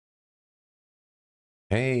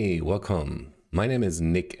Hey, welcome. My name is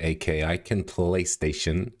Nick, aka I Can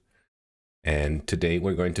PlayStation, and today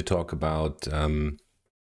we're going to talk about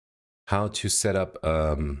how to set up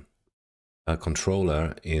a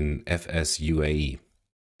controller in FS-UAE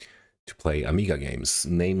to play Amiga games,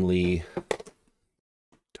 namely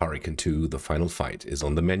Turrican 2, The Final Fight is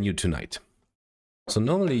on the menu tonight. So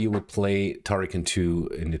normally you would play Turrican 2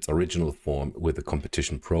 in its original form with a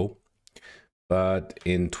Competition Pro. But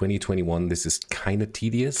in 2021, this is kind of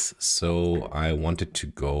tedious, so I wanted to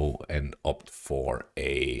go and opt for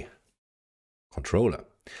a controller.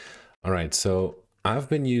 All right, so I've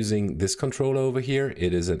been using this controller over here.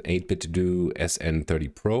 It is an 8-bit-to-do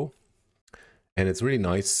SN30 Pro, and it's really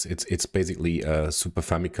nice. It's basically a Super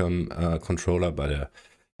Famicom controller, but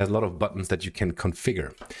has a lot of buttons that you can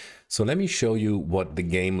configure. So let me show you what the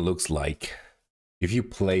game looks like if you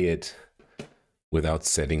play it without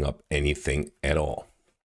setting up anything at all.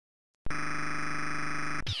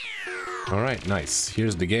 All right, nice.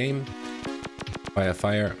 Here's the game. Fire,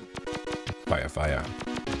 fire, fire, fire.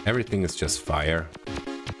 Everything is just fire.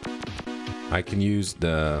 I can use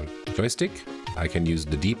the joystick. I can use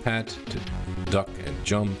the D-pad to duck and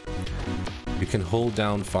jump. You can hold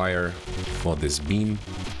down fire for this beam.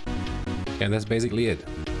 And that's basically it.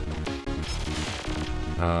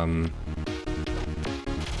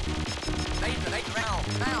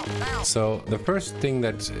 So the first thing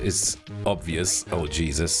that is obvious, oh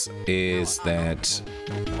Jesus, is that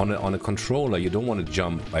on a controller you don't want to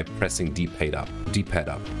jump by pressing D-pad up.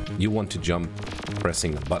 You want to jump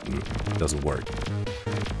pressing a button. It doesn't work.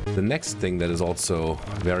 The next thing that is also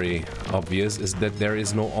very obvious is that there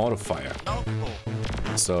is no auto fire.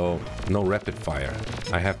 So no rapid fire.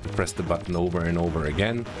 I have to press the button over and over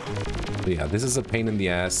again. So yeah, this is a pain in the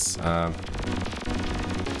ass.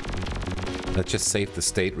 Let's just save the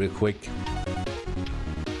state real quick.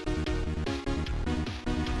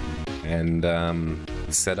 And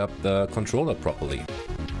set up the controller properly.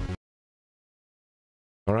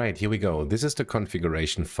 All right, here we go. This is the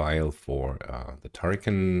configuration file for the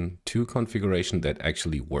Turrican 2 configuration that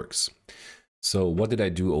actually works. So what did I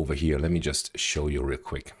do over here? Let me just show you real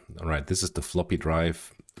quick. All right, this is the floppy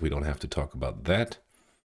drive. We don't have to talk about that.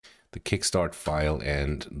 The kickstart file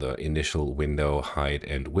and the initial window height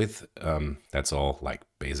and width, that's all like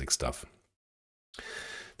basic stuff.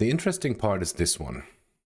 The interesting part is this one.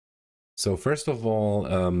 So first of all,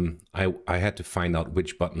 I had to find out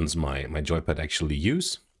which buttons my joypad actually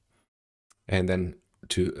use, and then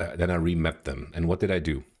I remapped them. And what did I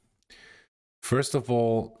do? First of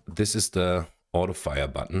all, this is the auto fire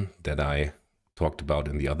button that I talked about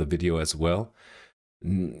in the other video as well.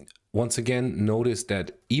 Once again, notice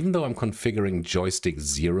that even though I'm configuring joystick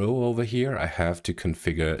 0 over here, I have to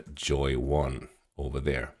configure joy 1 over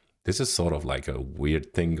there. This is sort of like a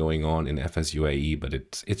weird thing going on in FS-UAE, but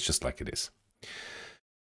it's just like it is.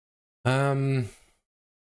 All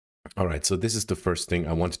right, so this is the first thing.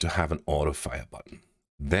 I wanted to have an auto fire button.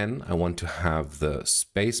 Then I want to have the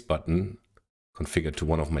space button configured to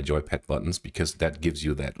one of my joypad buttons, because that gives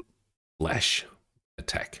you that flash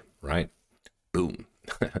attack, right? Boom.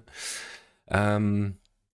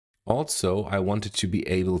 Also, I wanted to be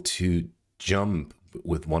able to jump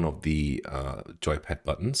with one of the joypad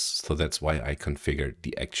buttons, so that's why I configured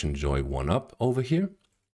the Action Joy 1-up over here.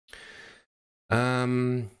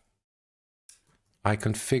 I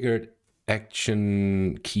configured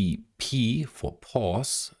Action key P for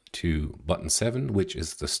pause to button 7, which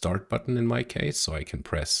is the start button in my case, so I can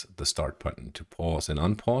press the start button to pause and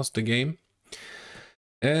unpause the game.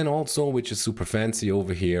 And also, which is super fancy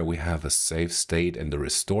over here, we have a save state and the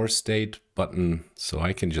restore state button. So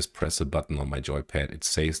I can just press a button on my joypad, it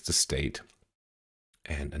saves the state,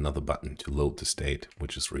 and another button to load the state,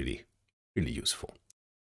 which is really, really useful.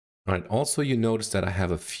 All right, also you notice that I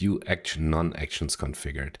have a few non-actions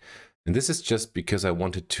configured. And this is just because I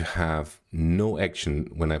wanted to have no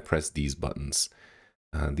action when I press these buttons.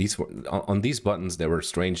 On these buttons, there were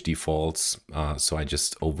strange defaults, so I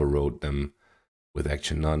just overrode them with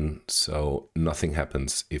action none, so nothing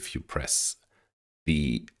happens if you press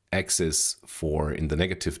the axis 4 in the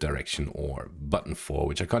negative direction, or button 4,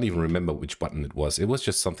 which I can't even remember which button it was. It was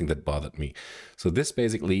just something that bothered me. So this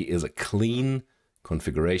basically is a clean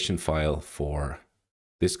configuration file for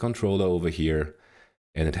this controller over here,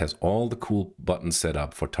 and it has all the cool buttons set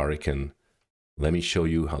up for Turrican. Let me show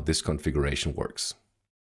you how this configuration works.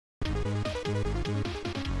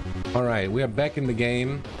 All right, we are back in the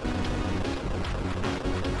game.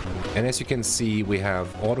 And as you can see, we have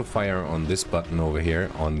auto fire on this button over here,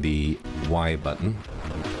 on the Y button.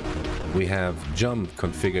 We have jump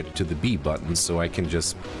configured to the B button, so I can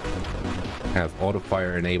just have auto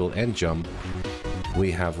fire enabled and jump.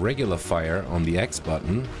 We have regular fire on the X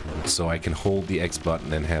button, so I can hold the X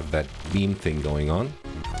button and have that beam thing going on.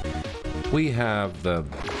 We have the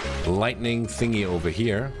lightning thingy over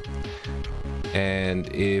here. And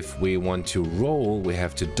if we want to roll, we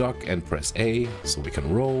have to duck and press A, so we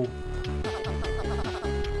can roll.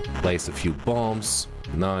 Place a few bombs,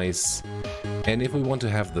 nice. And if we want to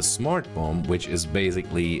have the smart bomb, which is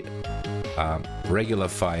basically regular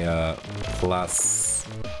fire plus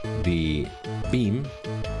the beam,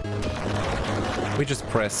 we just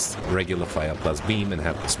press regular fire plus beam and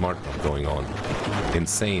have the smart bomb going on.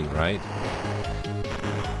 Insane, right?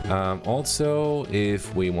 Also,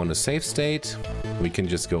 if we want to save state, we can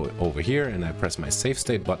just go over here and I press my save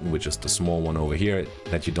state button, which is the small one over here,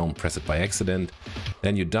 that you don't press it by accident.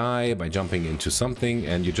 Then you die by jumping into something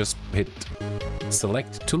and you just hit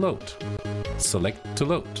select to load. Select to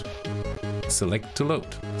load. Select to load.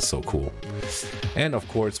 So cool. And of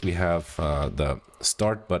course we have the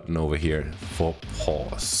start button over here for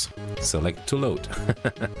pause. Select to load.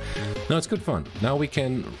 No, it's good fun. Now we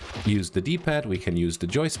can use the D-pad, we can use the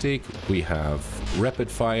joystick, we have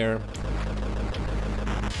rapid fire.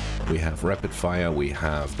 We have rapid fire, we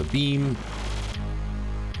have the beam.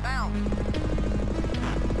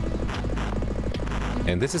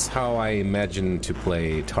 And this is how I imagine to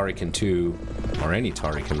play Turrican 2, or any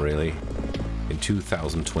Turrican really, in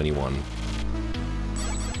 2021.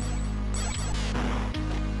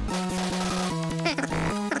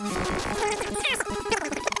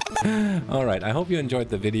 Alright, I hope you enjoyed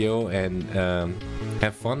the video and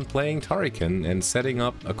have fun playing Turrican and setting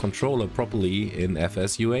up a controller properly in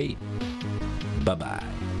FS-UAE. Bye bye.